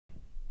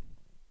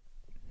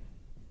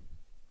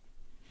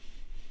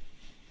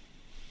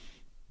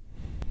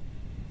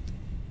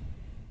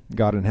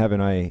God in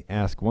heaven, I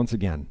ask once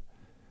again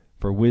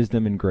for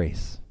wisdom and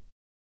grace.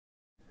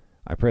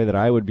 I pray that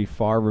I would be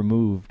far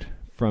removed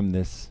from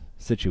this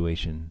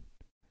situation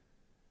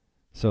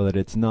so that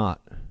it's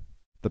not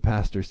the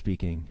pastor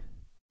speaking,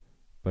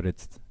 but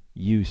it's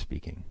you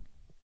speaking.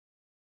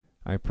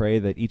 I pray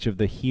that each of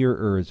the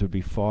hearers would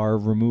be far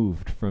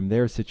removed from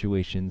their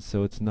situation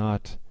so it's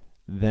not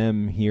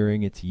them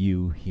hearing, it's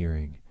you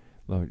hearing.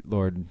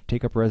 Lord,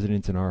 take up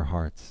residence in our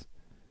hearts.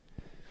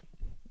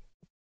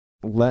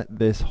 Let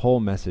this whole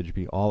message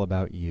be all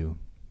about you.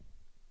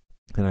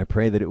 And I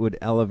pray that it would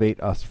elevate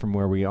us from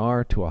where we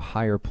are to a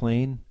higher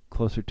plane,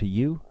 closer to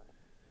you,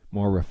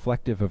 more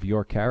reflective of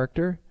your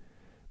character,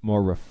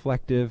 more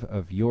reflective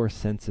of your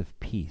sense of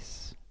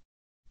peace.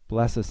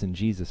 Bless us in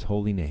Jesus'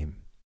 holy name.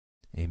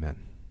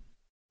 Amen.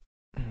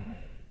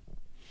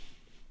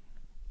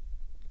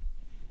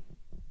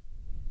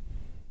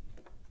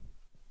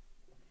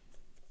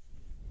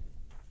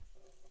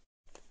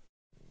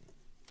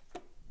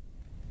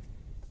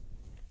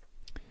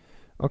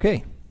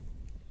 Okay.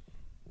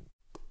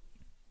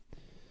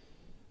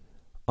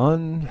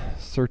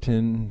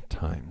 Uncertain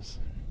times.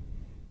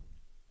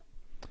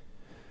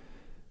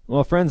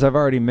 Well, friends, I've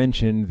already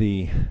mentioned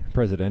the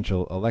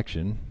presidential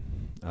election,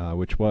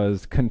 which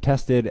was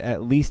contested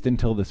at least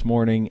until this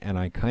morning, and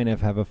I kind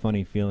of have a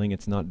funny feeling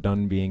it's not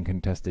done being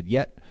contested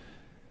yet.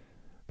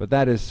 But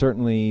that has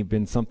certainly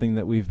been something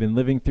that we've been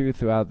living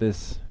throughout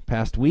this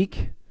past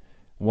week.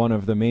 One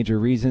of the major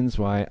reasons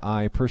why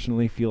I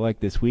personally feel like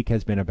this week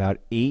has been about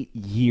 8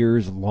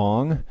 years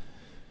long.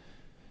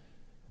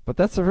 But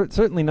that's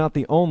certainly not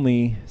the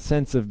only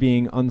sense of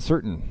being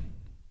uncertain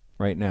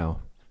right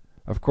now.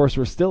 Of course,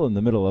 we're still in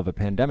the middle of a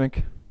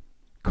pandemic.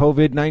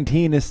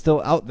 COVID-19 is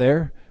still out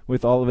there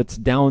with all of its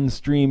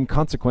downstream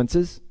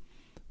consequences.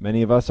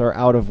 Many of us are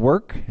out of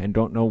work and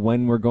don't know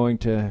when we're going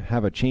to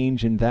have a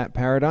change in that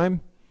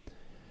paradigm.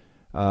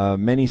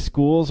 Many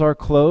schools are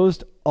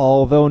closed,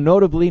 although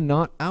notably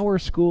not our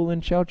school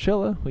in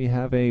Chowchilla. We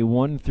have a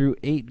 1 through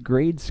 8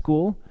 grade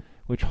school,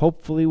 which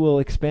hopefully will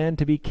expand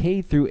to be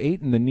K through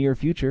 8 in the near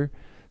future.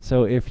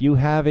 So if you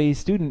have a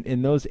student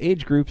in those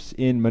age groups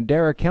in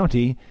Madera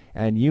County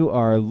and you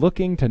are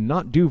looking to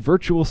not do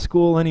virtual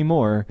school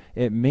anymore,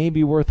 it may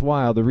be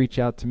worthwhile to reach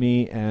out to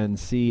me and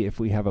see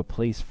if we have a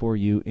place for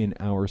you in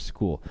our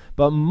school.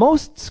 But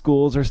most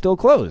schools are still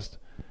closed.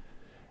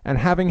 And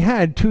having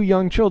had 2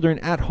 young children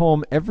at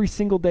home every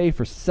single day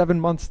for 7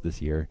 months this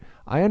year,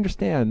 I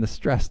understand the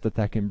stress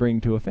that can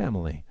bring to a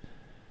family.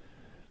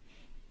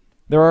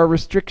 There are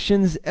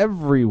restrictions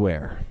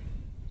everywhere.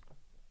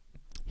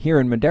 Here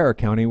in Madera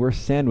County, we're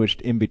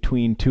sandwiched in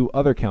between 2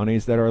 other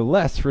counties that are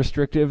less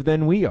restrictive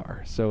than we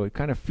are. So it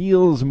kind of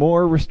feels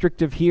more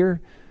restrictive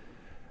here.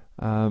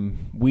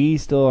 We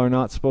still are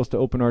not supposed to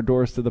open our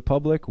doors to the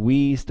public.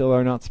 We still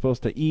are not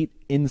supposed to eat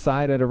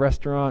inside at a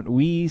restaurant.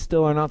 We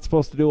still are not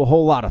supposed to do a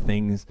whole lot of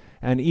things.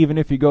 And even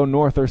if you go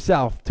north or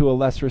south to a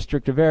less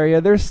restrictive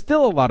area, there's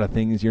still a lot of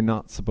things you're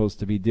not supposed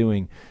to be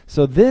doing.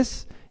 So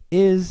this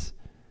is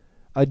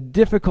a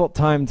difficult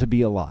time to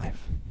be alive.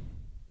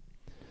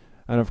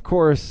 And of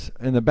course,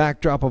 in the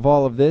backdrop of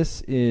all of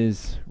this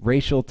is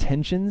racial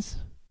tensions,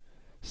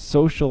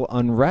 social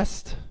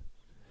unrest,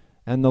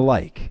 and the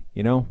like.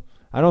 You know,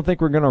 I don't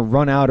think we're going to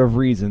run out of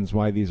reasons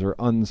why these are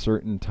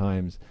uncertain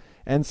times.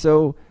 And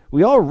so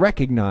we all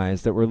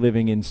recognize that we're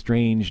living in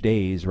strange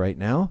days right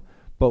now,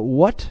 but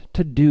what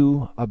to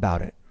do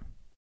about it?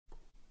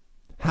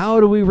 How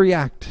do we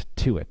react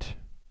to it?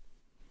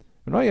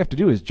 And all you have to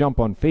do is jump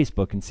on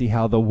Facebook and see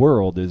how the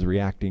world is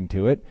reacting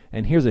to it.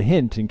 And here's a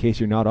hint in case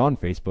you're not on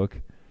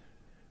Facebook,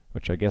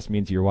 which I guess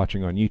means you're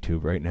watching on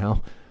YouTube right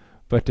now.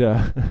 But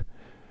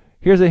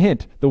here's a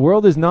hint. The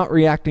world is not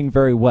reacting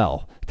very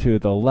well to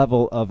the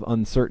level of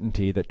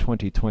uncertainty that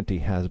 2020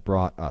 has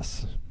brought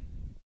us.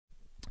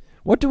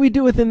 What do we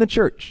do within the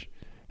church?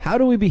 How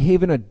do we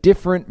behave in a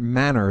different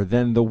manner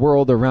than the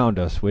world around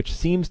us, which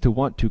seems to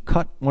want to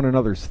cut one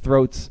another's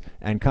throats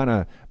and kind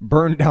of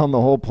burn down the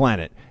whole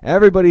planet?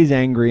 Everybody's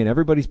angry and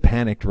everybody's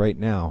panicked right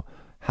now.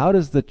 How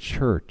does the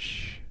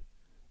church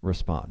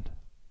respond?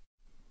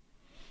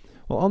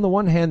 Well, on the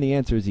one hand, the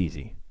answer is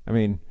easy. I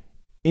mean,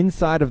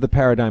 inside of the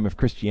paradigm of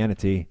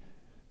Christianity,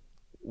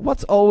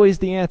 what's always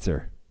the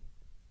answer?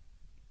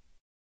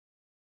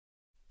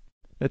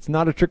 That's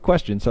not a trick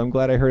question, so I'm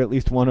glad I heard at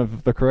least one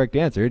of the correct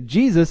answer.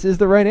 Jesus is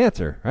the right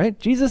answer, right?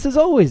 Jesus is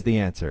always the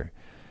answer.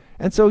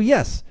 And so,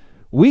 yes,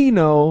 we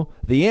know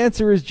the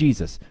answer is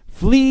Jesus.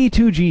 Flee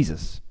to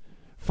Jesus.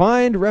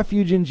 Find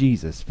refuge in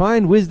Jesus.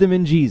 Find wisdom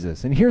in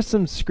Jesus. And here's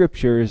some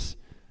scriptures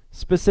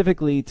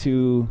specifically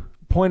to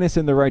point us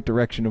in the right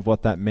direction of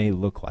what that may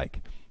look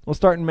like. We'll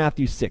start in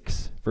Matthew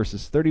 6,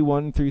 verses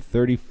 31 through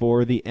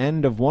 34, the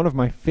end of one of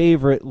my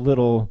favorite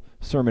little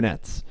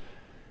sermonettes.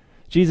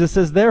 Jesus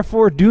says,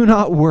 "Therefore do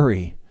not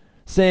worry,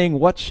 saying,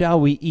 what shall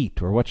we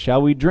eat, or what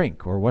shall we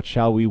drink, or what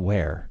shall we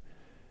wear?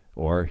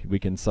 Or we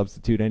can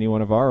substitute any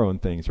one of our own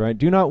things, right?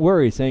 Do not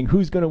worry, saying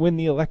who's going to win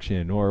the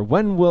election, or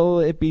when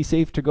will it be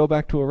safe to go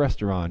back to a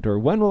restaurant, or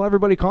when will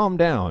everybody calm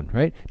down,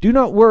 right? Do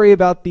not worry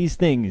about these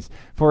things,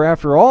 for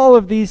after all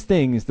of these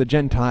things the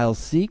Gentiles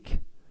seek.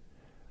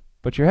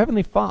 But your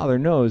heavenly Father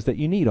knows that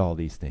you need all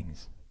these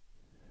things.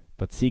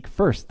 But seek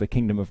first the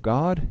kingdom of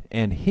God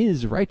and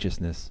his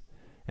righteousness,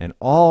 and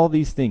all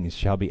these things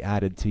shall be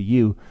added to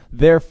you.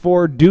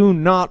 Therefore do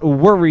not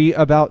worry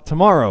about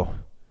tomorrow,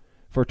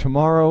 for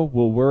tomorrow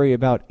will worry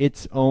about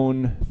its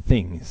own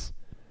things.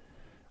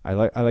 I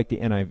like the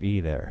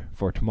NIV there.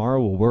 For tomorrow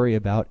will worry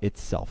about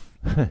itself.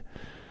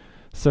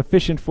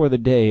 Sufficient for the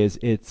day is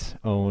its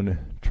own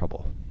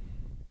trouble.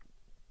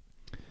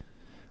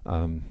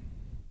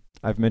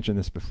 I've mentioned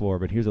this before,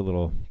 but here's a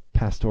little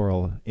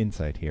pastoral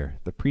insight here.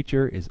 The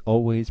preacher is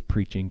always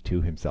preaching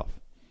to himself.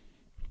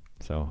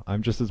 So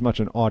I'm just as much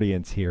an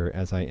audience here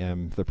as I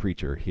am the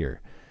preacher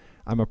here.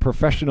 I'm a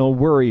professional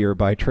worrier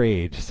by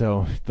trade,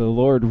 so the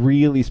Lord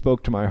really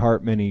spoke to my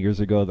heart many years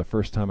ago, the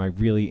first time I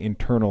really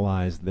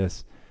internalized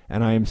this,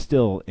 and I am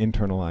still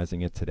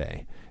internalizing it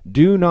today.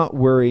 Do not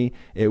worry.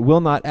 It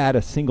will not add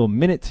a single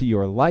minute to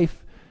your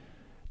life.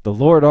 The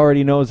Lord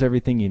already knows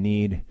everything you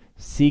need.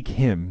 Seek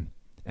him,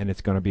 and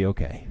it's going to be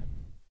okay.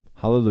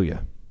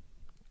 Hallelujah.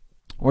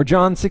 Or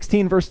John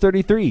 16, verse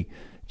 33,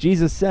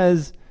 Jesus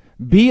says,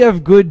 be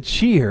of good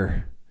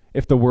cheer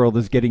if the world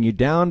is getting you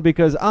down,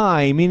 because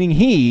I, meaning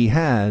he,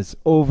 has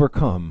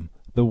overcome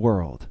the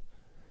world.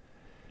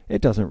 It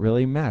doesn't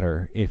really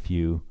matter if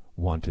you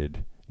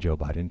wanted Joe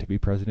Biden to be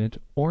president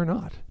or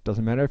not. It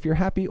doesn't matter if you're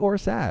happy or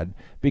sad,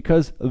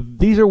 because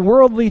these are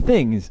worldly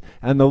things,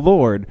 and the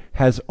Lord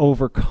has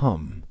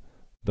overcome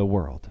the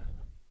world.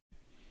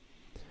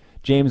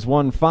 James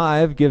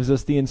 1:5 gives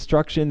us the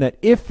instruction that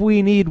if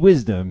we need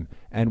wisdom,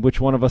 and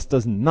which one of us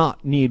does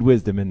not need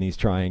wisdom in these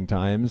trying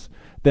times,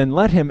 then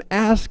let him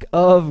ask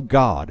of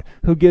God,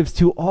 who gives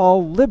to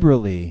all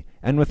liberally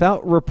and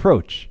without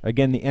reproach.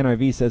 Again, the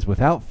NIV says,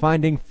 without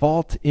finding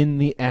fault in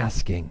the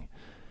asking,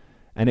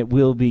 and it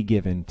will be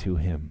given to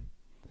him.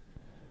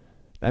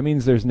 That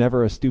means there's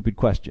never a stupid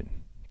question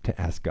to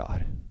ask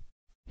God.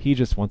 He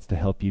just wants to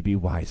help you be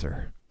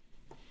wiser.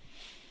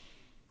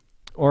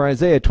 Or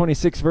Isaiah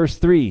 26, verse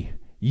 3,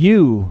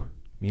 you,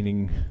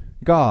 meaning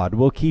God,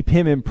 will keep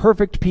him in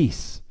perfect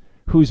peace,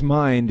 whose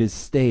mind is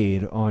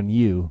stayed on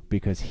you,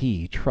 because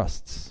he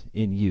trusts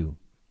in you.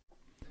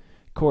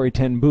 Corrie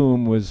ten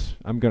Boom was,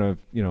 I'm going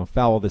to,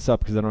 foul this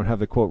up because I don't have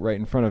the quote right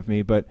in front of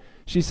me, but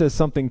she says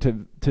something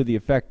to the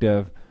effect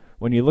of,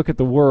 when you look at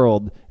the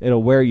world,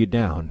 it'll wear you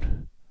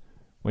down.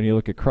 When you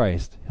look at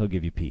Christ, he'll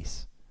give you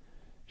peace.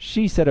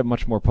 She said it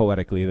much more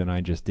poetically than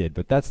I just did,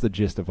 but that's the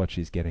gist of what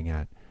she's getting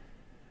at.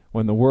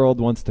 When the world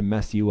wants to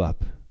mess you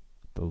up,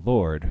 the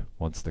Lord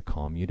wants to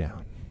calm you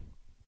down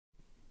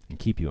and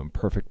keep you in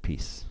perfect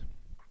peace.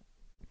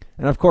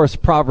 And of course,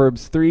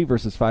 Proverbs 3,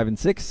 verses 5 and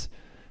 6,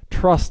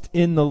 trust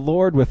in the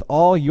Lord with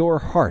all your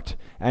heart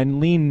and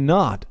lean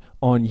not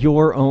on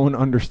your own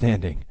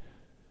understanding.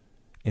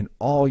 In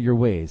all your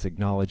ways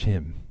acknowledge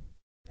him,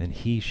 and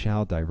he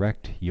shall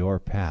direct your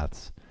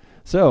paths.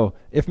 So,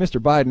 if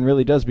Mr. Biden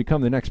really does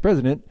become the next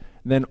president,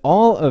 then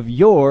all of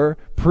your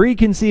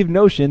preconceived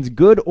notions,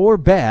 good or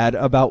bad,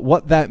 about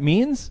what that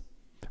means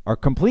are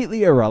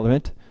completely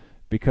irrelevant,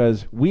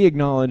 because we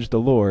acknowledge the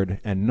Lord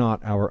and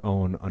not our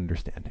own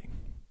understanding.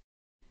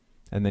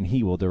 And then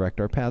he will direct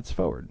our paths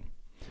forward.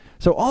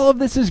 So all of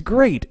this is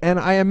great, and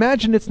I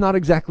imagine it's not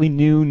exactly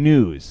new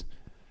news.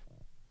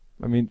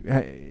 I mean,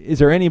 is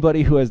there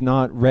anybody who has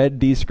not read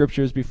these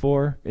scriptures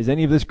before? Is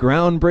any of this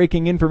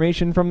groundbreaking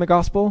information from the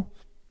gospel?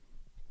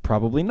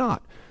 Probably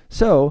not.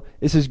 So,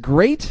 this is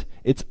great.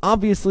 It's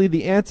obviously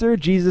the answer.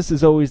 Jesus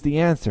is always the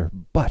answer.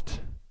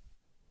 But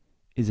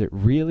is it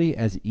really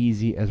as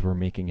easy as we're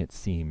making it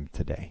seem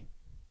today?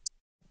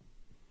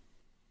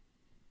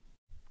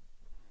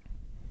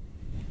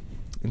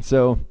 And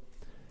so,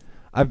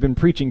 I've been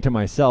preaching to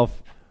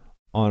myself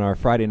on our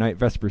Friday night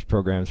Vespers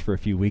programs for a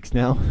few weeks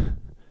now.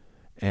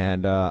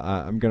 And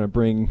I'm going to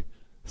bring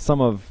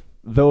some of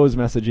those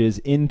messages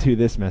into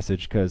this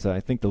message, because I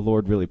think the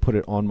Lord really put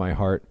it on my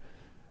heart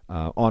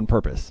on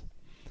purpose.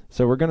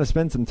 So we're going to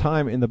spend some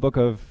time in the book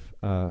of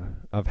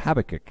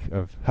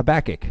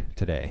Habakkuk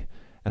today.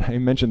 And I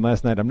mentioned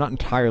last night, I'm not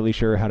entirely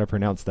sure how to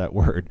pronounce that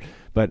word,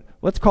 but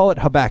let's call it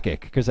Habakkuk,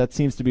 because that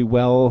seems to be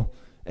well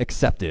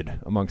accepted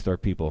amongst our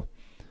people.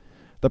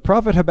 The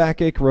prophet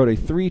Habakkuk wrote a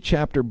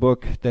 3-chapter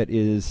book that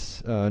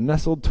is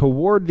nestled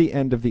toward the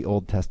end of the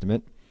Old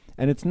Testament,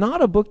 and it's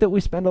not a book that we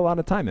spend a lot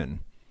of time in.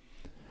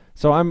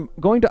 So I'm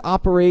going to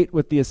operate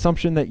with the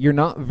assumption that you're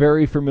not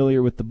very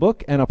familiar with the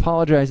book, and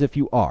apologize if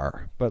you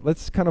are. But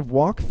let's kind of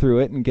walk through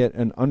it and get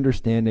an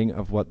understanding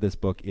of what this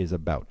book is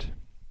about.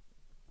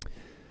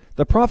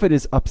 The prophet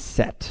is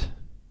upset.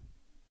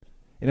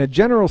 In a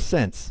general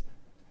sense,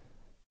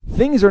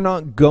 things are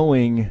not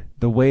going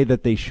the way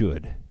that they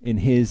should, in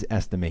his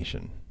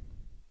estimation.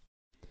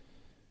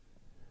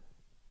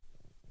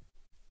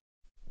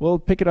 We'll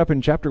pick it up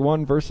in chapter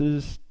 1,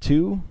 verses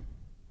 2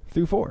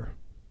 through 4.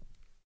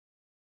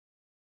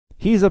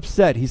 He's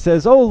upset. He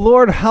says, "Oh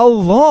Lord, how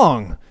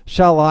long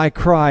shall I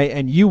cry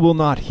and you will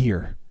not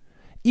hear?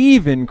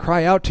 Even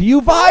cry out to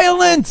you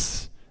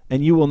violence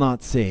and you will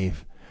not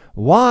save.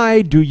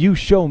 Why do you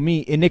show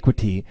me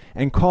iniquity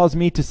and cause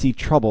me to see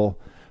trouble?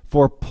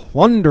 For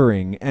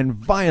plundering and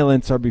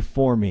violence are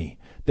before me.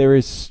 There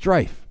is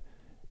strife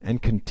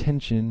and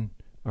contention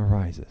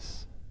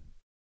arises.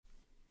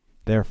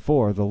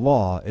 Therefore the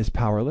law is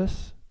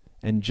powerless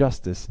and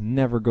justice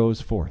never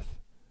goes forth.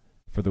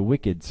 For the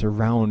wicked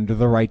surround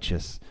the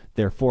righteous.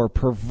 Therefore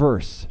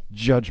perverse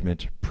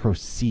judgment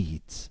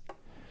proceeds."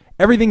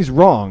 Everything's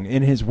wrong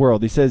in his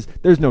world. He says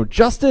there's no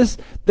justice,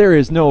 there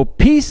is no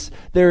peace,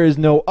 there is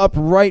no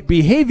upright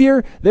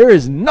behavior, there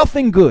is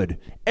nothing good.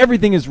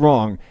 Everything is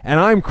wrong, and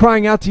I'm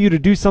crying out to you to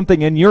do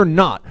something, and you're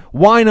not.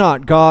 Why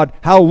not, God?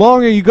 How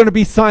long are you going to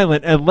be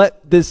silent and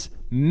let this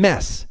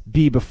mess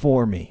be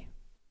before me?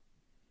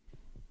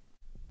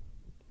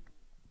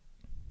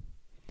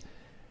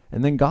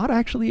 And then God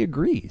actually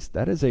agrees.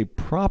 That is a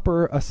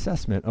proper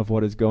assessment of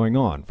what is going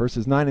on.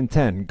 Verses 9 and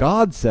 10,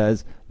 God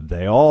says,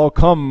 "They all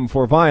come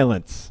for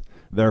violence.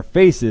 Their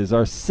faces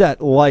are set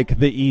like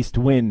the east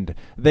wind.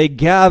 They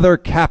gather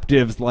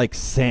captives like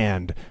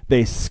sand.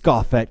 They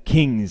scoff at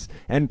kings,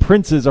 and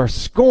princes are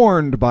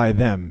scorned by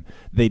them.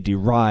 They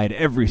deride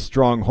every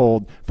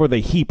stronghold, for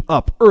they heap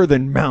up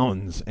earthen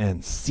mounds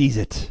and seize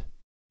it."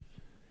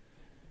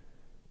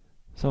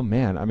 So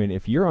man, I mean,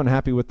 if you're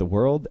unhappy with the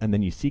world and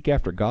then you seek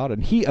after God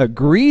and he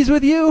agrees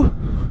with you,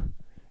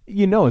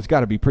 you know it's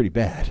got to be pretty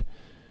bad.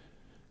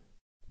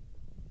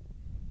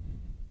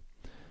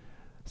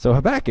 So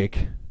Habakkuk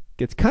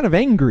gets kind of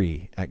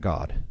angry at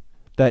God,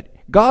 that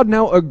God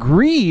now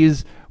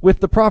agrees with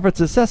the prophet's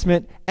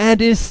assessment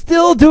and is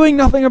still doing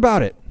nothing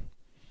about it.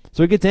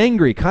 So he gets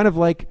angry, kind of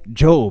like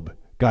Job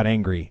got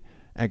angry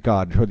at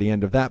God toward the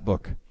end of that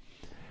book.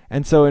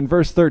 And so in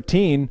verse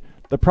 13,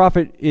 the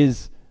prophet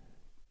is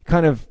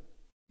kind of,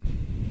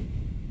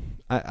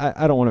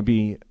 I don't want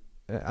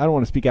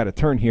to speak out of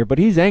turn here, but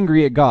he's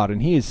angry at God,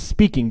 and he is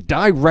speaking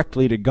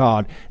directly to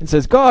God and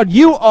says, "God,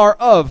 you are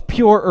of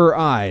purer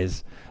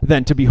eyes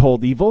than to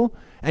behold evil,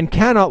 and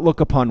cannot look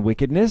upon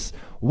wickedness.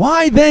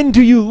 Why then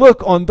do you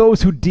look on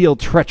those who deal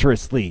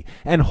treacherously,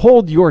 and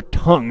hold your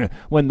tongue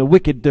when the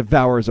wicked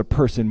devours a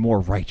person more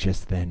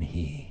righteous than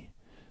he?"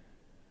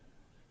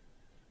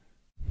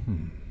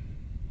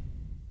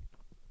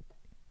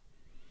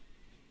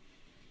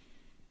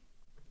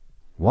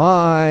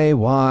 Why?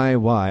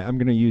 I'm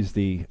going to use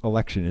the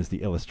election as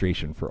the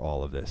illustration for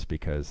all of this,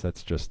 because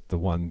that's just the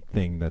one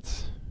thing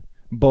that's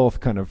both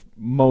kind of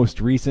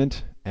most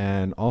recent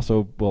and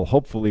also will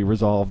hopefully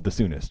resolve the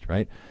soonest,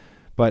 right?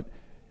 But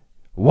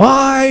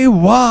why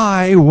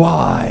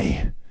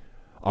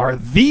are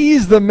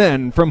these the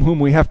men from whom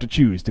we have to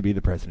choose to be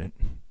the president?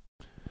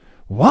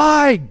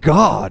 Why,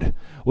 God,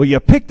 will you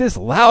pick this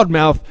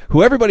loudmouth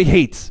who everybody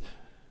hates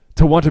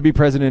to want to be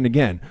president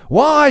again?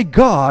 Why,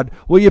 God,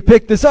 will you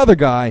pick this other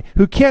guy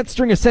who can't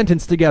string a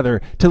sentence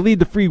together to lead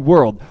the free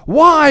world?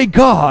 Why,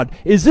 God,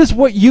 is this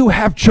what you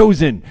have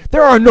chosen?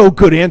 There are no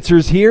good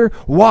answers here.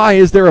 Why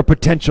is there a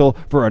potential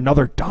for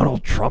another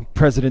Donald Trump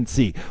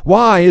presidency?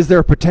 Why is there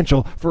a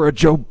potential for a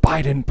Joe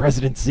Biden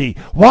presidency?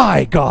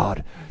 Why,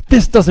 God?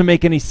 This doesn't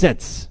make any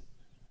sense.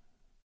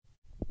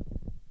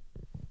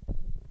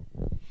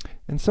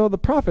 And so the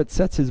prophet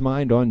sets his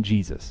mind on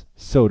Jesus,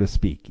 so to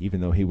speak, even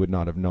though he would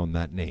not have known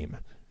that name.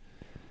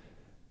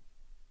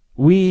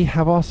 We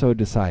have also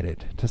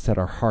decided to set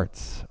our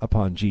hearts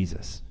upon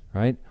Jesus,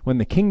 right? When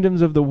the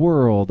kingdoms of the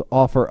world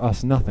offer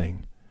us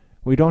nothing,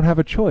 we don't have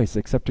a choice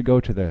except to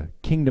go to the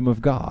kingdom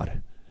of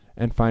God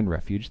and find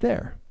refuge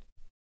there.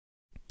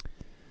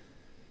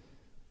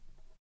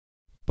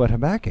 But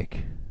Habakkuk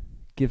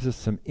gives us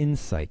some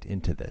insight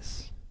into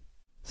this,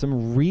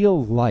 some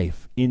real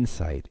life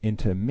insight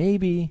into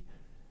maybe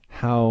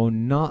how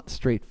not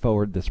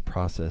straightforward this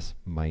process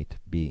might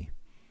be.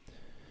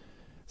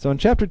 So in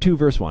chapter 2,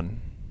 verse 1,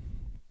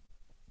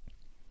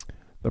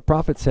 the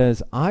prophet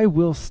says, "I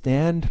will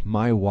stand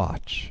my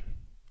watch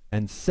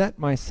and set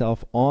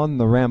myself on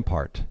the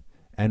rampart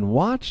and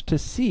watch to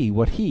see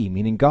what he,"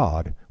 meaning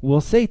God,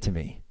 "will say to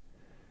me,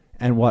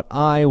 and what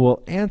I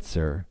will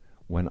answer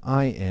when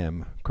I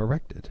am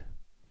corrected."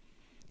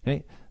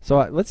 Okay,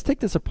 so let's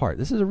take this apart.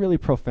 This is a really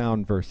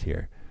profound verse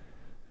here.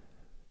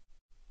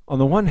 On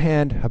the one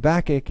hand,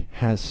 Habakkuk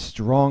has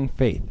strong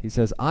faith. He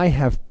says, "I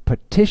have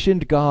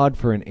petitioned God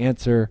for an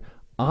answer.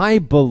 I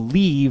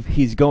believe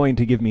he's going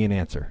to give me an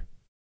answer.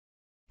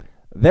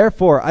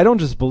 Therefore, I don't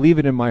just believe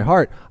it in my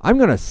heart. I'm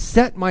going to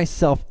set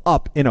myself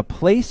up in a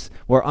place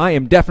where I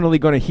am definitely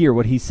going to hear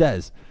what he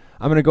says.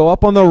 I'm going to go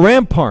up on the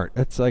rampart."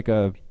 That's like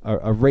a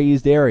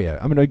raised area.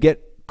 I'm going to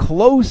get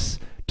close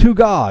to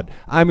God.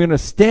 I'm going to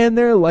stand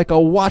there like a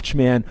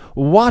watchman,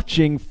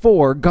 watching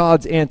for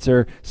God's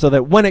answer, so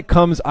that when it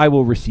comes, I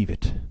will receive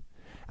it.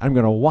 I'm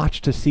going to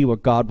watch to see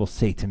what God will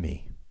say to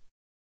me.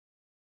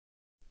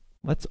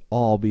 Let's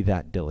all be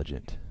that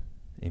diligent.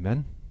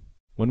 Amen?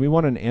 When we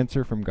want an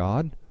answer from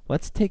God,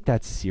 let's take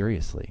that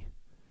seriously.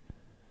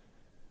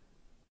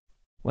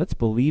 Let's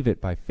believe it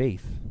by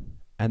faith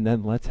And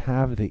then let's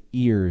have the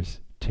ears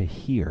to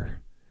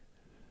hear,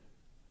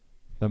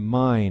 the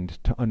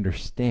mind to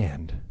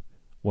understand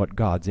what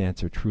God's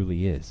answer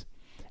truly is.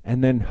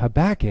 And then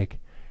Habakkuk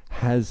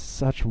has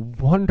such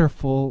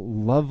wonderful,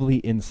 lovely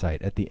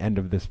insight at the end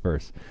of this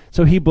verse.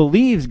 So he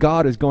believes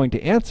God is going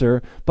to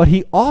answer, but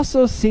he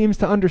also seems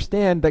to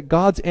understand that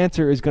God's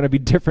answer is going to be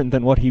different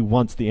than what he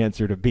wants the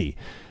answer to be.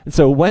 And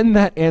so when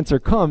that answer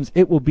comes,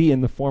 it will be in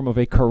the form of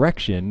a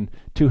correction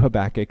to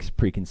Habakkuk's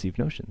preconceived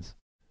notions.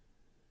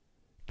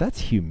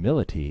 That's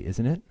humility,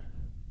 isn't it?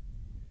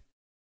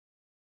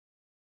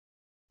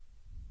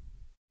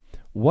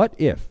 What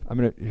if,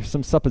 here's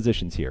some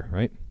suppositions here,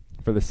 right?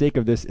 For the sake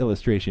of this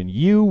illustration,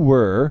 you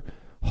were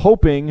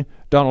hoping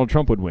Donald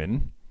Trump would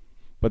win,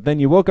 but then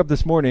you woke up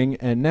this morning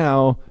and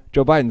now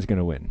Joe Biden's going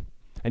to win.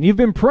 And you've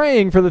been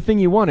praying for the thing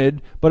you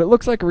wanted, but it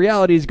looks like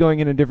reality is going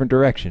in a different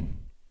direction.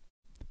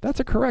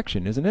 That's a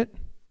correction, isn't it?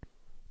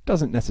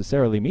 Doesn't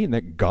necessarily mean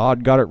that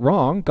God got it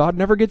wrong. God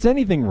never gets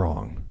anything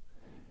wrong.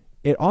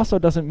 It also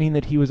doesn't mean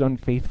that he was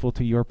unfaithful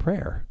to your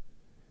prayer.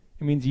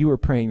 It means you were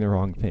praying the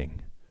wrong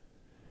thing.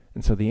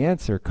 And so the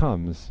answer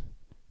comes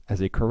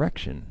as a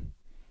correction.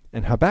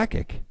 And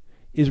Habakkuk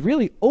is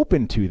really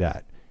open to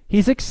that.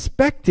 He's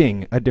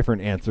expecting a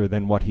different answer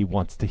than what he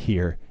wants to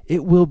hear.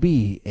 It will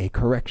be a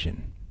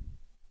correction.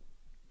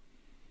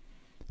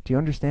 Do you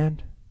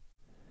understand?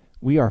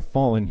 We are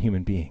fallen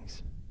human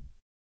beings.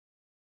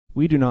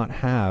 We do not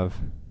have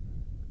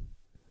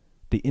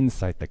the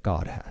insight that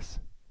God has.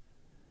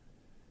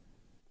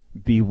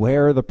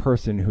 Beware the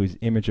person whose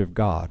image of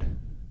God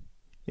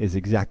is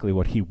exactly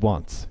what he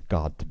wants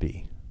God to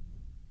be.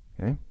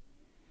 Okay?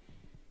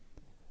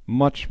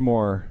 Much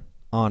more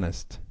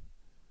honest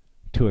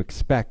to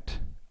expect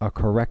a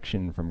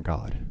correction from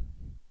God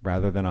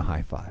rather than a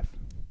high five.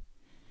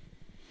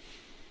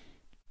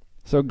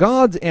 So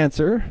God's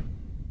answer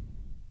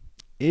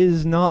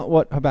is not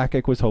what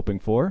Habakkuk was hoping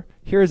for.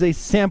 Here's a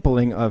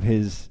sampling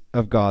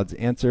of God's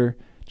answer,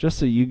 just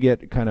so you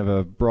get kind of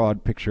a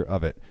broad picture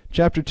of it.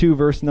 Chapter 2,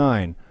 verse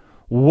 9.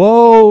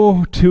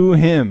 Woe to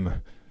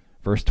him.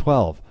 Verse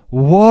 12.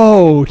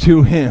 Woe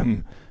to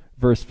him.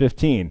 Verse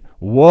 15,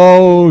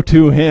 woe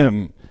to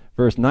him.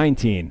 Verse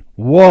 19,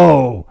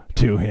 woe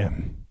to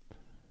him.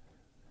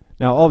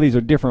 Now, all these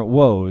are different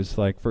woes.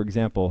 Like, for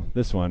example,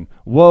 this one.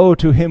 Woe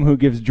to him who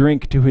gives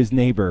drink to his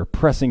neighbor,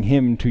 pressing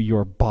him to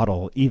your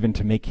bottle, even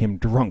to make him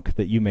drunk,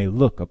 that you may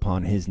look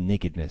upon his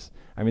nakedness.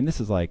 I mean,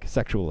 this is like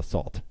sexual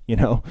assault, you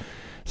know?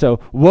 So,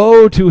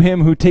 woe to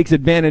him who takes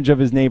advantage of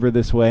his neighbor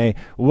this way.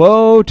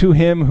 Woe to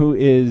him who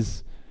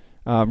is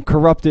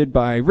corrupted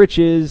by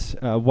riches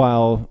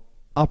while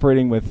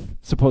operating with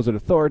supposed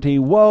authority.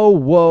 Woe,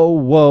 woe,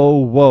 woe,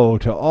 woe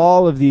to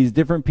all of these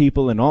different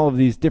people in all of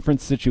these different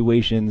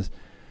situations.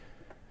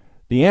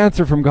 The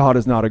answer from God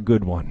is not a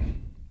good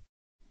one.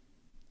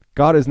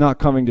 God is not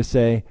coming to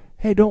say,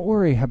 hey, don't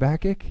worry,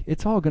 Habakkuk,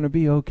 it's all going to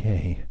be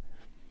okay.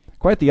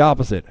 Quite the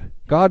opposite.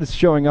 God is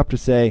showing up to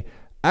say,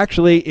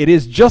 actually, it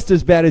is just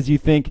as bad as you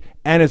think,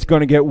 and it's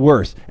going to get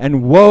worse.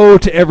 And woe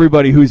to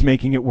everybody who's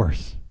making it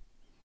worse.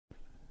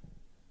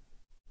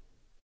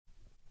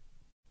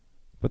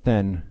 But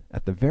then,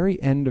 at the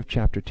very end of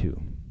chapter 2,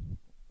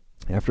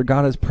 after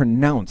God has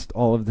pronounced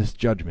all of this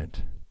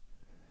judgment,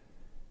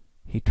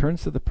 he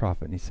turns to the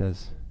prophet and he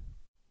says,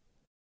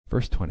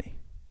 verse 20,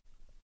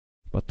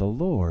 but the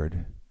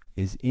Lord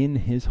is in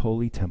his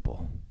holy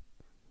temple.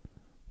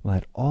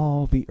 Let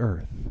all the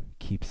earth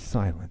keep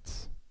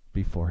silence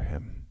before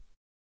him.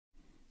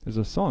 There's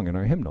a song in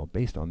our hymnal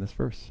based on this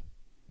verse.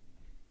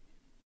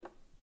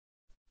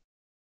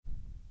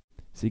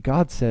 See,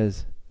 God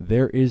says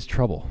there is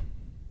trouble.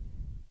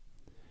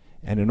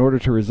 And in order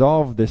to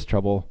resolve this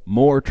trouble,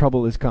 more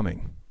trouble is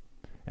coming.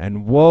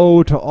 And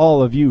woe to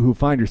all of you who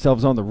find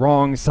yourselves on the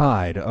wrong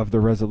side of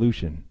the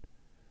resolution.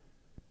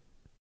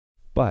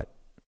 But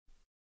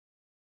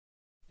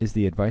is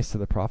the advice to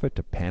the prophet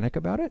to panic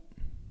about it?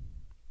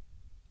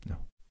 No.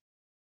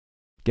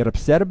 Get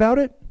upset about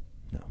it?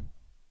 No.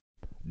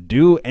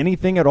 Do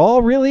anything at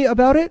all really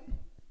about it?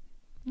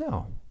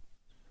 No.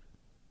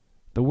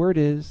 The word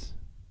is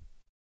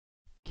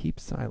keep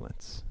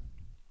silence.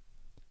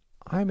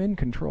 I'm in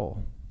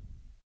control.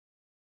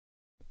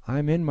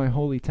 I'm in my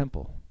holy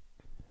temple.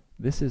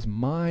 This is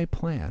my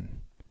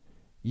plan.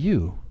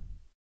 You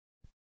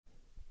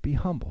be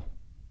humble.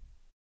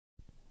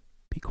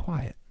 Be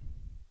quiet.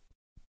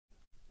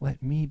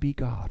 Let me be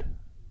God.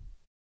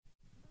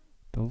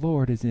 The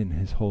Lord is in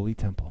his holy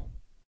temple.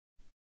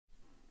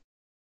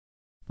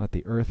 Let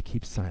the earth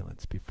keep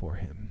silence before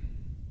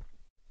him.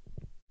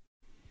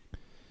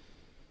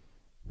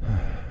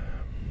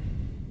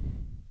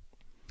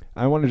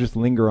 I want to just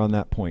linger on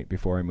that point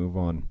before I move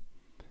on.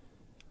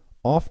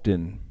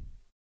 Often,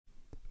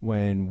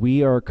 when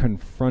we are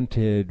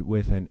confronted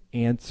with an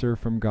answer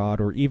from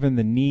God, or even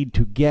the need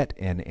to get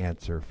an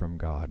answer from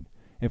God,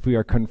 if we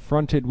are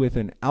confronted with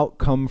an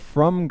outcome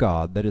from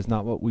God that is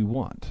not what we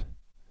want,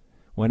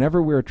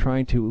 whenever we're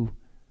trying to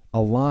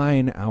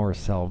align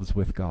ourselves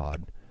with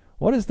God,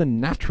 what is the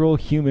natural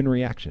human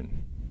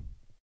reaction?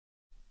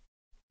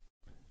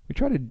 We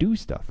try to do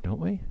stuff,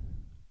 don't we?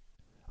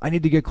 I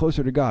need to get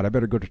closer to God. I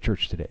better go to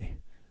church today.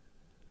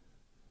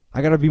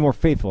 I got to be more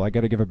faithful. I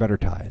got to give a better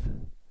tithe.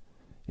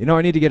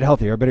 I need to get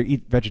healthier. I better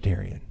eat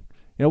vegetarian.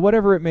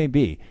 Whatever it may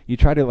be. You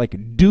try to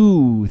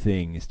do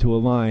things to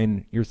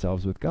align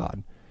yourselves with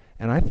God.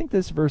 And I think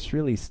this verse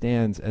really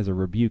stands as a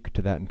rebuke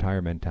to that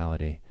entire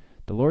mentality.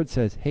 The Lord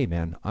says, hey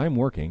man, I'm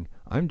working.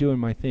 I'm doing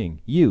my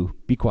thing. You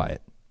be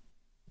quiet.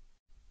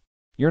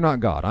 You're not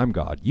God. I'm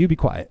God. You be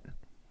quiet.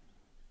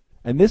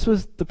 And this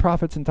was the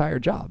prophet's entire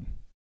job.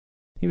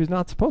 He was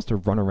not supposed to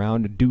run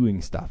around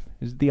doing stuff.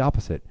 It was the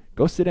opposite.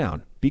 Go sit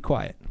down. Be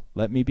quiet.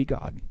 Let me be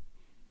God.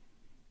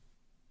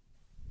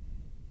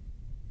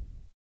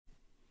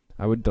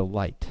 I would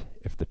delight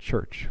if the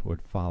church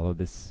would follow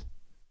this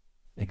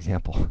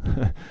example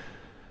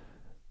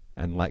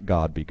and let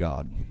God be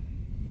God.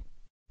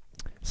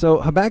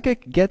 So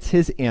Habakkuk gets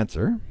his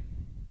answer,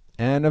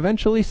 and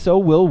eventually so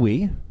will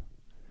we.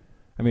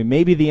 I mean,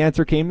 maybe the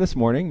answer came this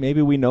morning. Maybe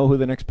we know who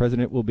the next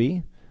president will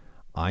be.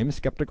 I'm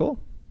skeptical.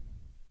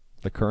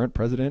 The current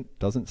president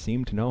doesn't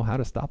seem to know how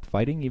to stop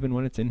fighting, even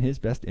when it's in his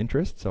best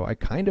interest. So I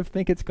kind of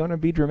think it's going to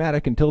be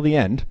dramatic until the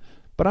end.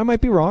 But I might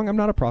be wrong. I'm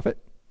not a prophet.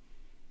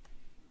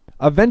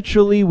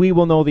 Eventually, we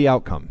will know the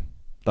outcome.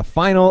 The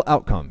final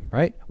outcome,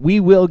 right? We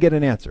will get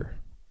an answer.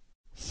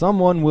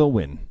 Someone will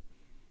win.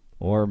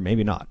 Or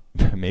maybe not.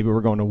 Maybe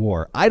we're going to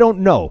war. I don't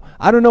know.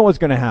 I don't know what's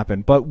going to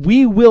happen. But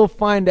we will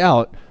find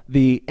out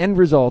the end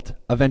result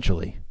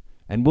eventually.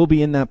 And we'll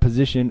be in that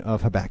position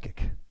of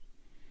Habakkuk.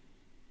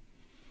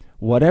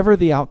 Whatever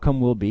the outcome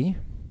will be,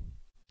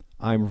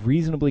 I'm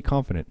reasonably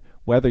confident,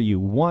 whether you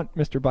want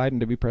Mr.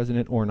 Biden to be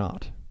president or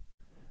not,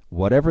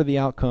 whatever the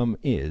outcome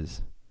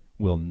is,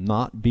 will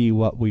not be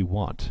what we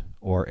want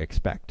or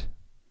expect.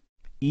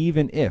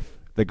 Even if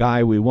the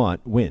guy we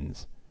want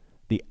wins,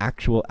 the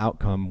actual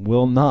outcome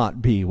will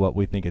not be what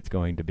we think it's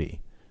going to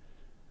be.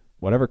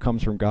 Whatever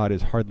comes from God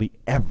is hardly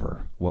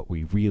ever what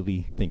we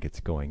really think it's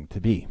going to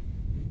be.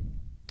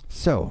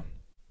 So,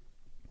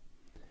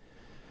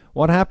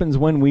 what happens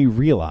when we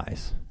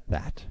realize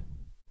that?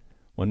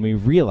 When we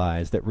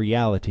realize that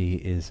reality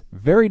is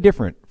very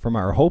different from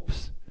our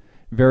hopes,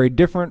 very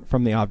different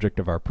from the object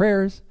of our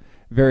prayers,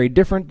 very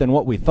different than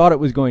what we thought it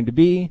was going to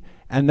be,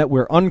 and that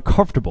we're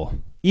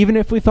uncomfortable, even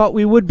if we thought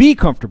we would be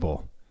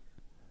comfortable.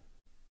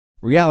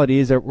 Reality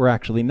is that we're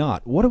actually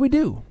not. What do we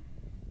do?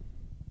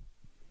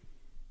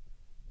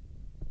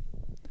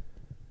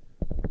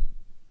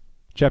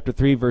 Chapter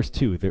 3, verse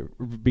 2, the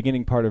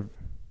beginning part of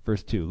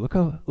verse 2.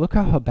 Look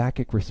how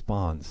Habakkuk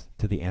responds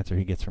to the answer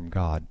he gets from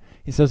God.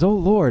 He says, "O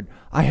Lord,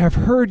 I have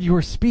heard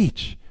your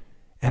speech,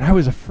 and I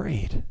was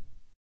afraid."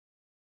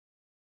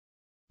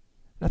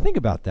 Now think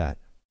about that.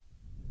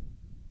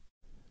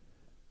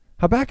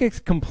 Habakkuk's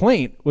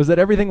complaint was that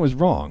everything was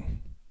wrong.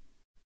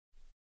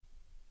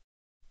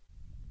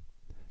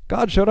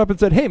 God showed up and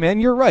said, hey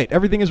man, you're right,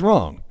 everything is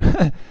wrong.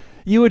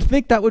 You would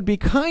think that would be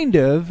kind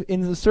of,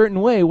 in a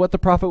certain way, what the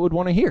prophet would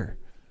want to hear.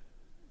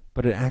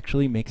 But it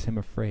actually makes him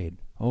afraid.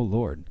 Oh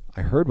Lord,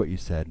 I heard what you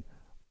said.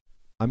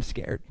 I'm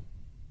scared.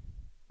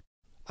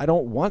 I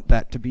don't want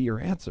that to be your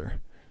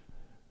answer.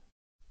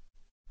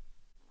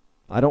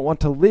 I don't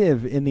want to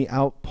live in the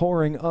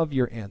outpouring of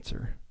your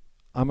answer.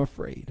 I'm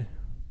afraid.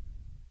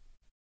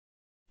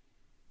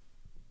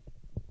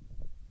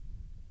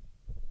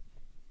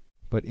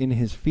 But in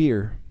his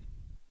fear,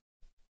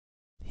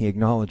 he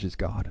acknowledges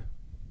God.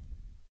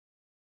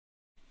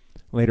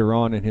 Later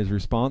on in his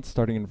response,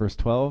 starting in verse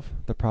 12,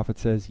 the prophet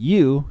says,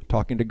 you,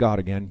 talking to God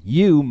again,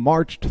 you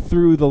marched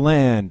through the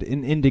land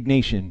in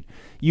indignation.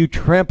 You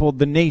trampled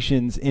the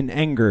nations in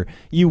anger.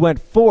 You went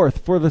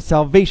forth for the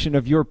salvation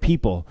of your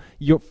people,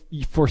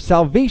 for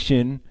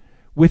salvation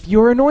with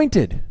your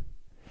anointed.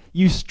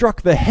 You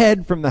struck the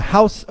head from the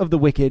house of the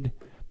wicked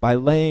by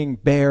laying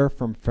bare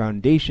from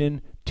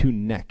foundation to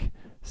neck.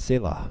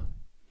 Selah.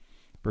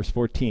 Verse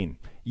 14.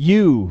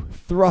 You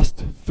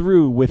thrust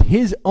through with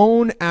his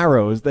own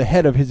arrows the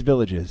head of his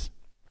villages.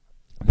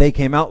 They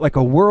came out like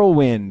a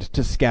whirlwind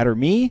to scatter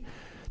me.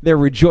 Their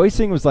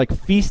rejoicing was like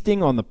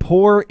feasting on the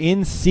poor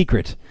in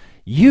secret.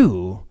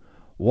 You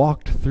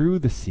walked through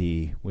the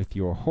sea with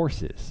your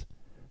horses,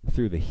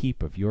 through the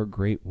heap of your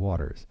great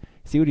waters.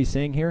 See what he's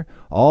saying here?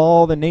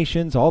 All the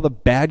nations, all the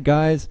bad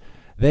guys,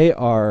 they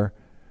are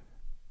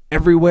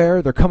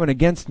everywhere. They're coming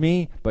against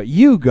me. But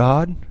you,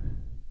 God,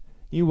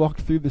 you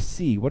walked through the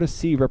sea. What does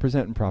sea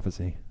represent in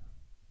prophecy?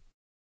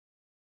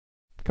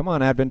 Come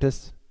on,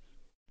 Adventists.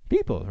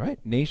 People, right?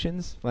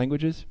 Nations,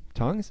 languages,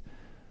 tongues.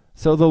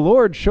 So the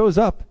Lord shows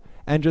up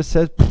and just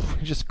says,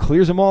 just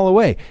clears them all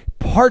away,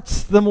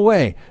 parts them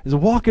away, is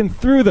walking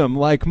through them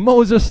like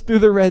Moses through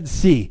the Red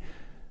Sea.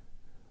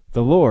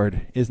 The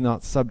Lord is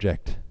not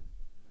subject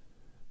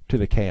to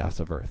the chaos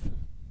of earth.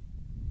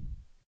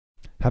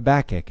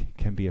 Habakkuk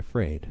can be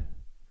afraid.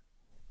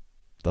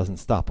 Doesn't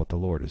stop what the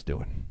Lord is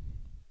doing.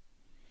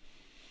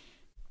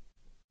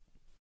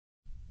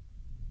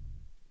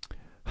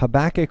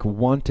 Habakkuk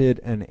wanted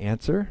an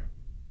answer.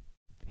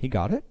 He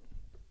got it.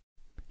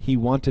 He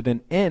wanted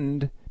an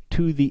end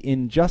to the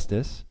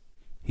injustice.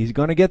 He he's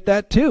going to get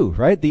that too,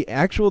 right? The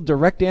actual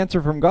direct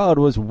answer from God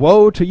was,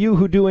 woe to you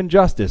who do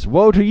injustice,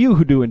 woe to you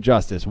who do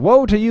injustice,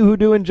 woe to you who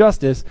do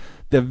injustice,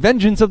 the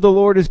vengeance of the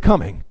Lord is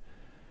coming.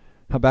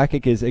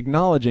 Habakkuk is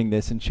acknowledging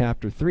this in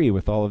chapter 3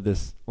 with all of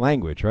this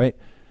language, right?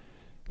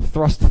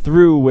 Thrust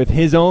through with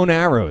his own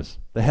arrows,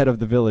 the head of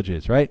the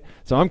villages, right?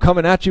 So I'm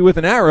coming at you with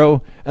an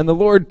arrow, and the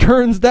Lord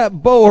turns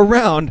that bow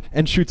around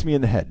and shoots me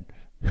in the head.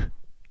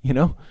 You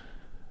know?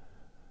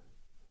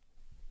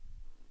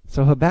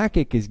 So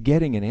Habakkuk is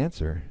getting an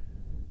answer.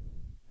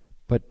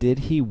 But did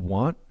he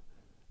want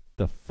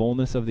the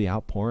fullness of the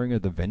outpouring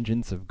of the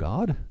vengeance of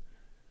God?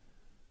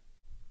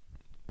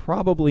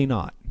 Probably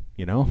not,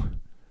 you know?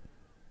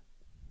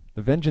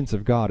 The vengeance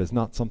of God is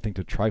not something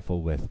to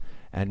trifle with.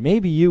 And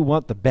maybe you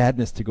want the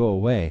badness to go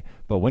away,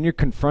 but when you're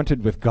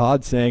confronted with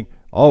God saying,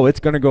 oh, it's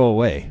going to go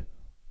away,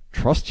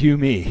 trust you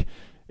me,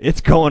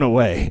 it's going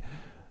away.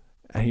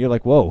 And you're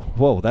like,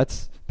 whoa,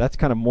 that's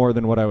kind of more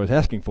than what I was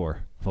asking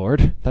for,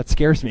 Lord. That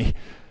scares me.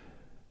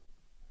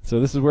 So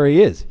this is where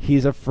he is.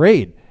 He's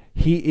afraid.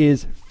 He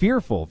is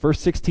fearful. Verse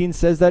 16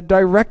 says that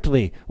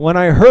directly. When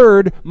I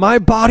heard, my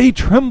body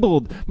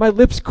trembled. My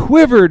lips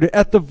quivered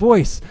at the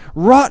voice.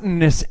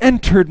 Rottenness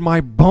entered my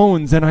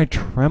bones, and I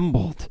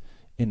trembled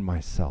in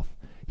myself.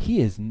 He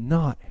is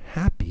not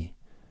happy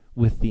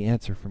with the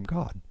answer from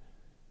God,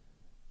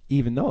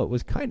 even though it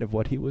was kind of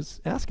what he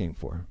was asking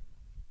for.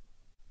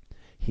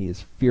 He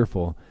is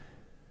fearful.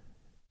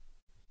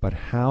 But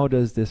how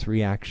does this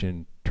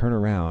reaction turn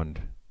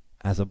around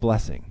as a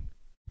blessing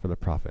for the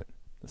prophet?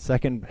 The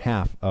second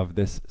half of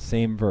this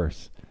same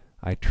verse,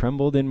 I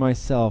trembled in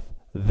myself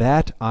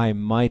that I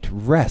might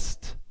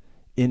rest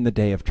in the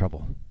day of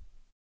trouble.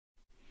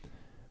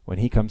 When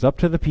he comes up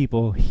to the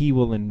people, he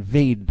will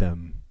invade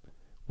them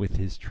with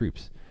his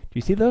troops. Do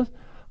you see those?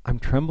 I'm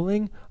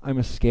trembling,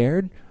 I'm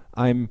scared,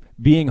 I'm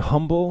being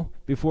humble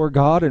before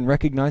God and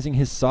recognizing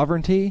his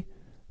sovereignty,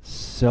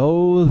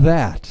 so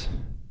that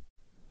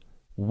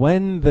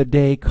when the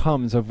day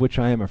comes of which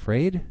I am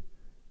afraid,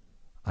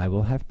 I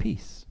will have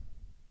peace.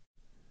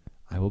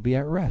 I will be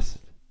at rest.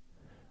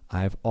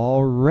 I've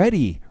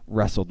already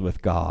wrestled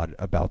with God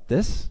about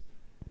this.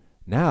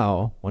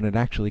 Now, when it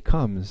actually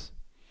comes,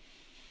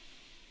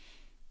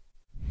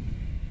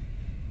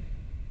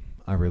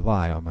 I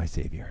rely on my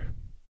Savior.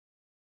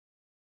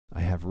 I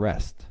have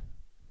rest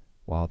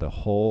while the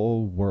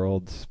whole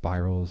world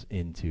spirals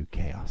into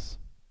chaos.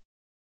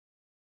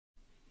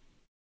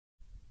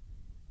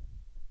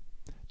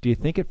 Do you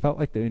think it felt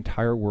like the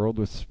entire world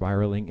was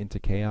spiraling into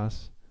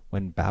chaos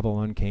when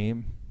Babylon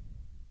came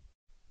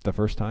the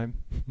first time?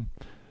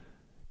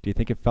 Do you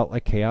think it felt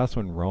like chaos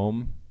when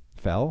Rome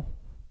fell?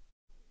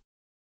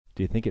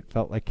 Do you think it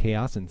felt like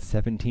chaos in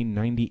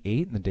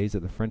 1798 in the days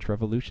of the French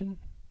Revolution?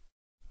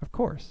 Of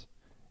course.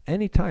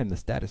 Anytime the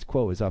status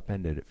quo is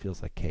upended, it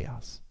feels like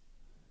chaos.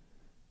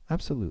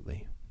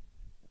 Absolutely.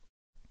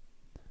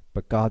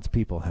 But God's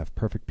people have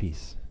perfect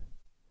peace.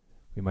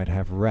 We might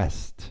have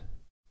rest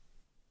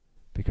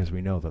because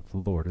we know that the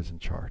Lord is in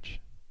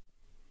charge.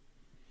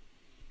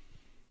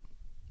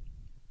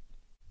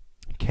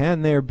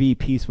 Can there be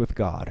peace with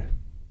God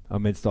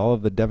amidst all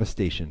of the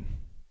devastation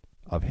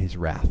of his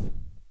wrath?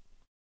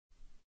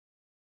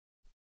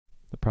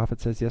 The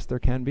prophet says, yes, there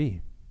can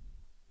be.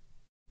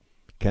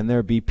 Can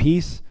there be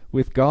peace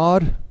with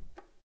God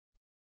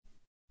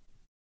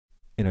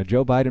in a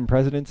Joe Biden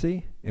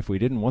presidency if we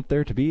didn't want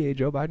there to be a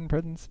Joe Biden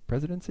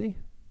presidency?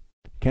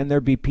 Can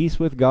there be peace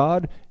with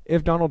God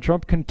if Donald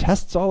Trump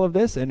contests all of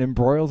this and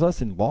embroils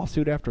us in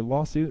lawsuit after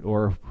lawsuit,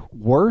 or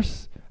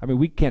worse? I mean,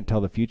 we can't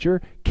tell the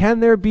future. Can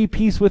there be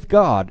peace with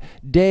God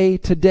day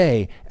to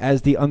day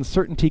as the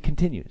uncertainty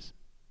continues?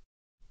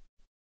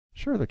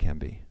 Sure there can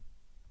be.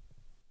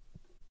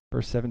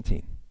 Verse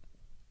 17.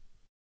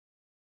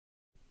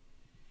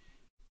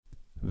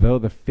 Though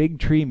the fig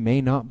tree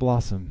may not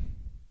blossom,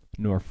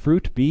 nor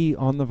fruit be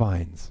on the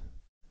vines,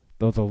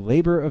 though the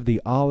labor of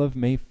the olive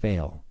may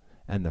fail,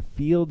 and the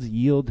fields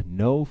yield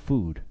no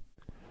food,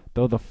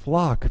 though the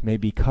flock may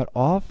be cut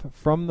off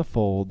from the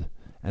fold,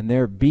 and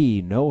there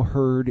be no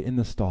herd in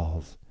the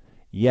stalls,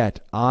 yet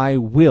I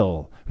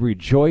will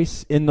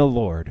rejoice in the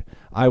Lord.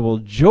 I will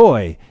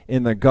joy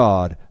in the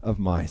God of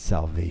my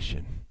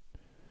salvation.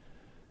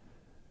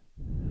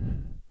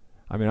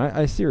 I mean,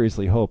 I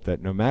seriously hope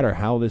that no matter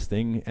how this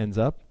thing ends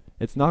up,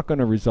 it's not going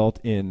to result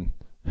in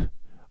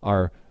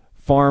our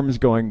farms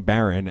going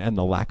barren and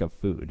the lack of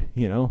food,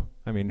 you know?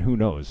 I mean, who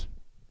knows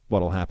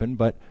what'll happen,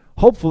 but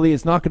hopefully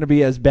it's not going to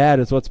be as bad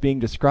as what's being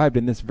described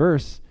in this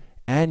verse.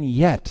 And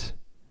yet,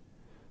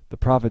 the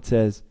prophet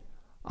says,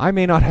 I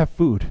may not have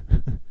food,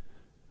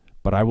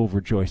 but I will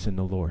rejoice in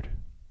the Lord.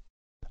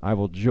 I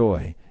will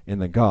joy in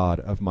the God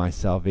of my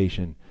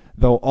salvation.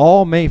 Though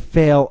all may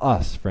fail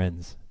us,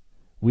 friends,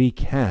 we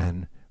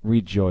can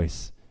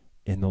rejoice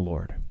in the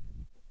Lord.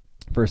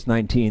 Verse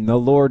 19, the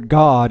Lord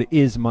God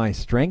is my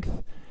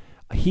strength.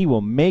 He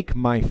will make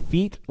my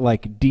feet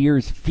like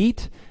deer's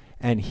feet,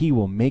 and he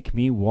will make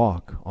me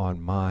walk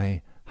on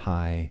my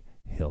high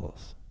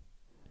hills.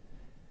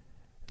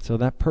 So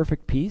that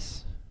perfect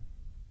peace,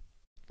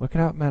 look at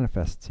how it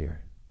manifests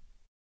here.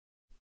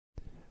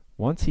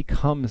 once he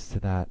comes to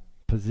that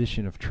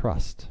position of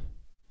trust,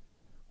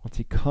 once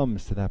he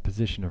comes to that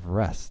position of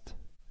rest,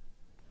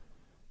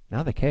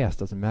 now the chaos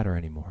doesn't matter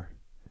anymore.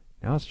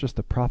 Now it's just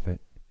the prophet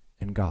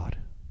and God.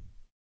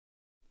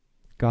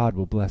 God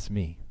will bless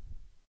me.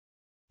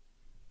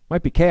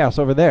 Might be chaos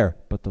over there,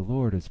 but the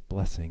Lord is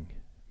blessing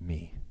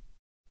me.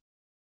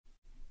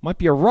 Might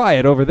be a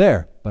riot over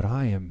there, but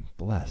I am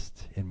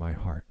blessed in my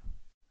heart.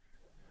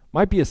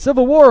 Might be a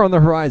civil war on the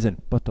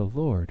horizon, but the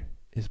Lord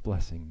is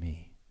blessing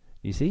me.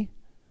 You see?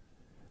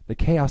 The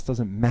chaos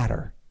doesn't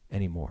matter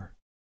anymore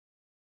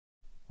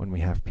when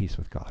we have peace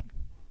with God.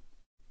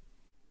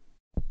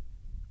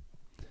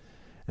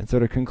 And so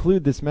to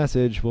conclude this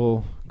message,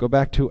 we'll go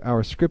back to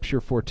our scripture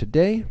for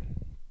today,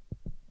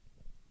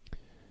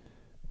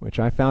 which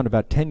I found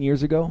about 10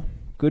 years ago.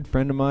 A good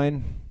friend of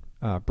mine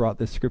brought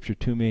this scripture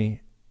to me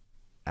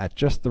at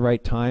just the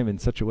right time in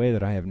such a way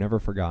that I have never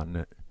forgotten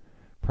it.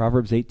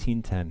 Proverbs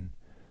 18:10.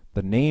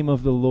 The name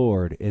of the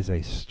Lord is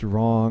a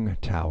strong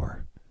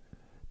tower.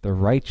 The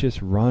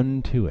righteous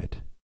run to it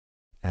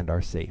and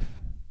are safe.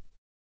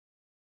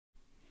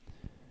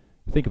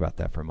 Think about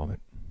that for a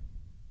moment.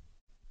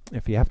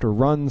 If you have to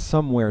run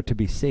somewhere to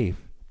be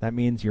safe, that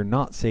means you're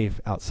not safe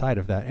outside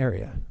of that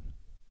area.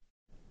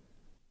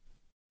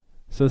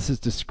 So this is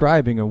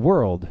describing a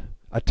world,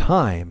 a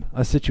time,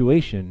 a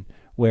situation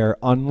where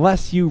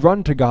unless you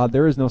run to God,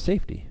 there is no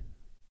safety.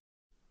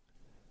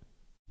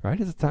 Right?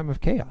 It's a time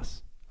of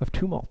chaos, of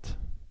tumult,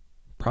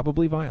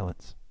 probably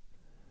violence.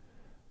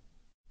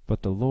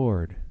 But the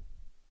Lord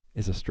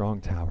is a strong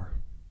tower.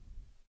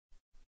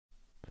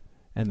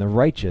 And the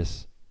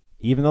righteous,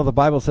 even though the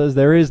Bible says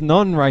there is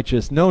none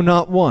righteous, no,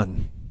 not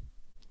one.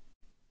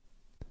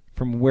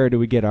 From where do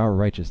we get our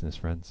righteousness,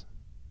 friends?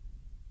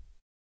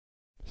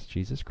 It's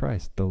Jesus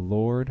Christ, the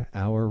Lord,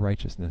 our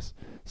righteousness.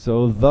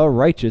 So the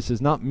righteous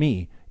is not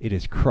me, it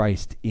is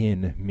Christ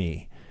in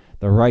me.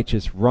 The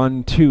righteous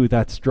run to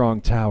that strong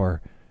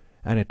tower,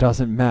 and it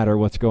doesn't matter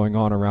what's going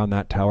on around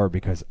that tower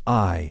because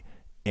I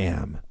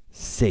am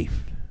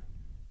safe.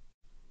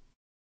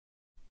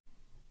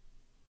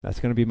 That's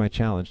going to be my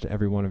challenge to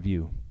every one of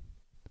you.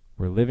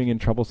 We're living in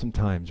troublesome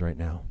times right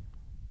now.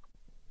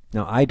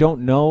 Now, I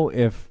don't know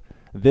if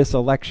this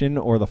election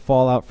or the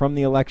fallout from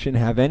the election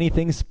have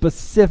anything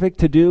specific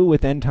to do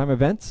with end time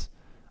events.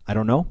 I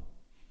don't know.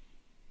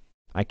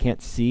 I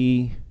can't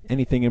see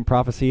anything in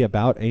prophecy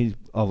about a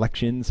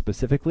election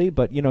specifically,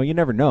 but you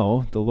never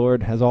know. The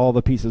Lord has all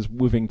the pieces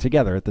moving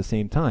together at the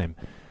same time.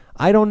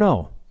 I don't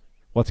know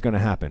what's going to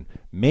happen.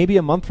 Maybe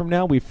a month from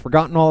now we've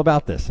forgotten all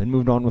about this and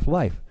moved on with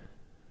life.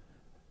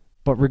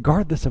 But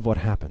regardless of what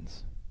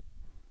happens,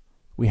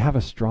 we have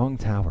a strong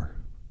tower.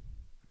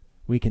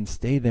 We can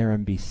stay there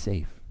and be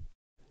safe.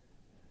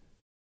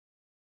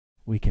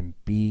 We can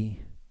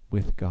be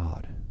with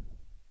God.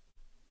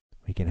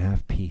 We can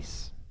have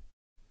peace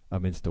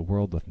amidst a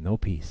world with no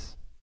peace,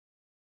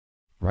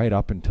 right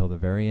up until the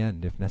very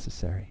end, if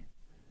necessary.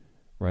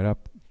 Right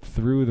up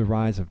through the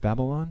rise of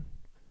Babylon,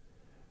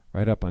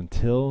 right up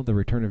until the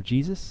return of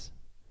Jesus,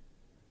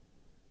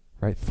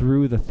 right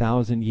through the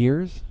 1,000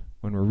 years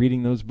when we're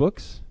reading those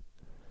books,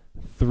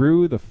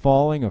 through the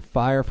falling of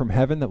fire from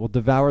heaven that will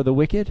devour the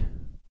wicked,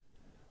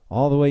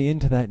 all the way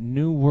into that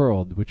new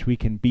world which we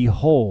can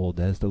behold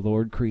as the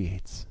Lord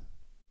creates.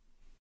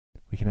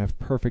 We can have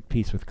perfect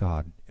peace with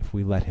God if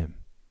we let Him,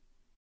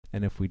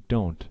 and if we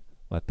don't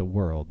let the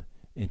world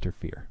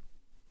interfere.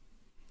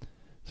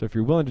 So if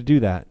you're willing to do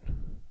that,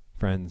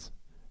 friends,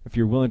 if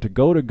you're willing to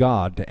go to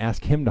God to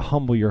ask Him to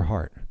humble your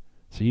heart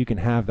so you can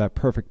have that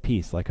perfect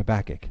peace like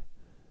Habakkuk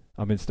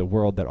amidst a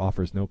world that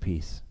offers no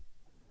peace,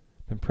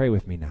 then pray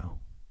with me now,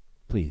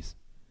 please,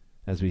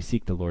 as we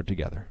seek the Lord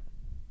together.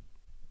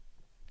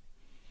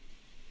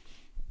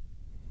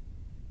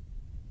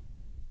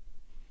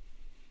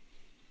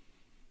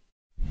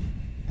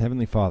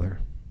 Heavenly Father,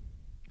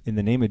 in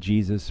the name of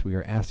Jesus, we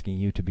are asking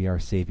you to be our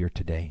Savior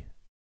today.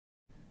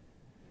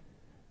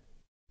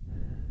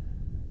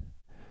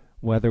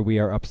 Whether we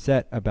are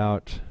upset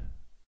about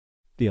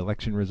the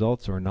election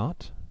results or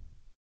not,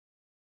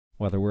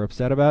 whether we're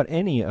upset about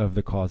any of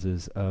the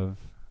causes of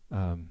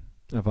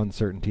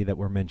uncertainty that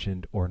were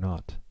mentioned or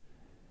not,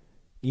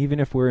 even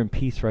if we're in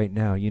peace right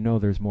now, you know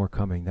there's more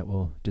coming that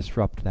will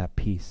disrupt that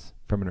peace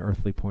from an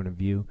earthly point of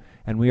view,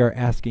 and we are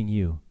asking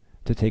you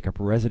to take up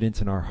residence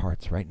in our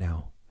hearts right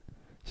now,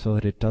 so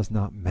that it does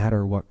not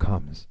matter what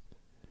comes.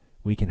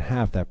 We can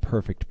have that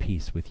perfect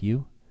peace with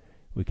you.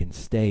 We can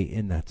stay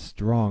in that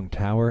strong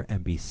tower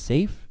and be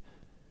safe.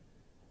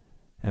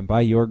 And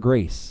by your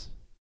grace,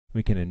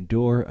 we can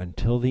endure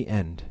until the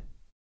end,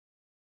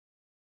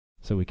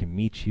 so we can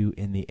meet you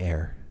in the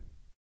air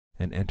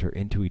and enter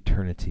into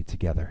eternity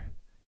together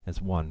as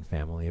one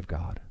family of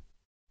God.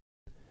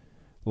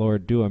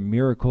 Lord, do a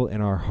miracle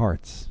in our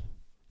hearts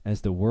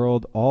as the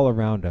world all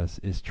around us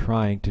is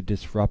trying to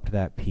disrupt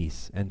that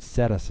peace and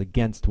set us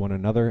against one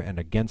another and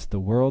against the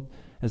world,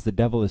 as the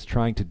devil is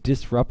trying to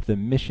disrupt the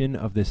mission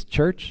of this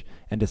church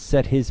and to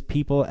set his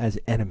people as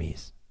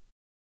enemies,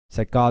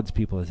 set God's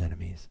people as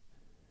enemies.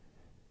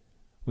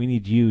 We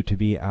need you to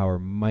be our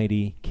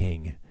mighty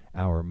King,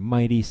 our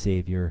mighty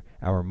Savior,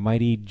 our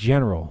mighty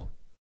general,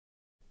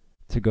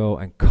 to go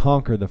and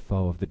conquer the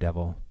foe of the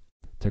devil,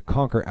 to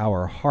conquer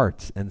our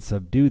hearts and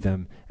subdue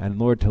them, and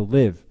Lord, to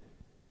live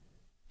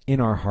in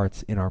our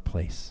hearts, in our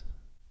place.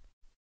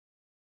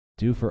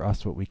 Do for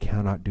us what we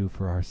cannot do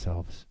for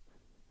ourselves.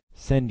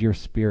 Send your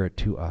Spirit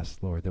to us,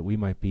 Lord, that we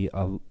might be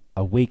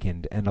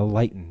awakened and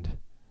enlightened,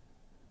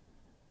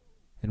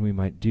 and we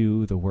might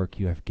do the work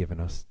you have given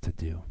us to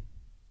do.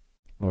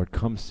 Lord,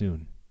 come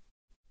soon.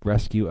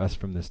 Rescue us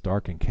from this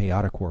dark and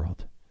chaotic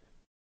world,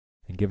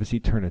 and give us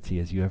eternity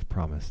as you have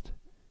promised.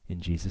 In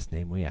Jesus'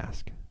 name we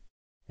ask.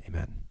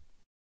 Amen.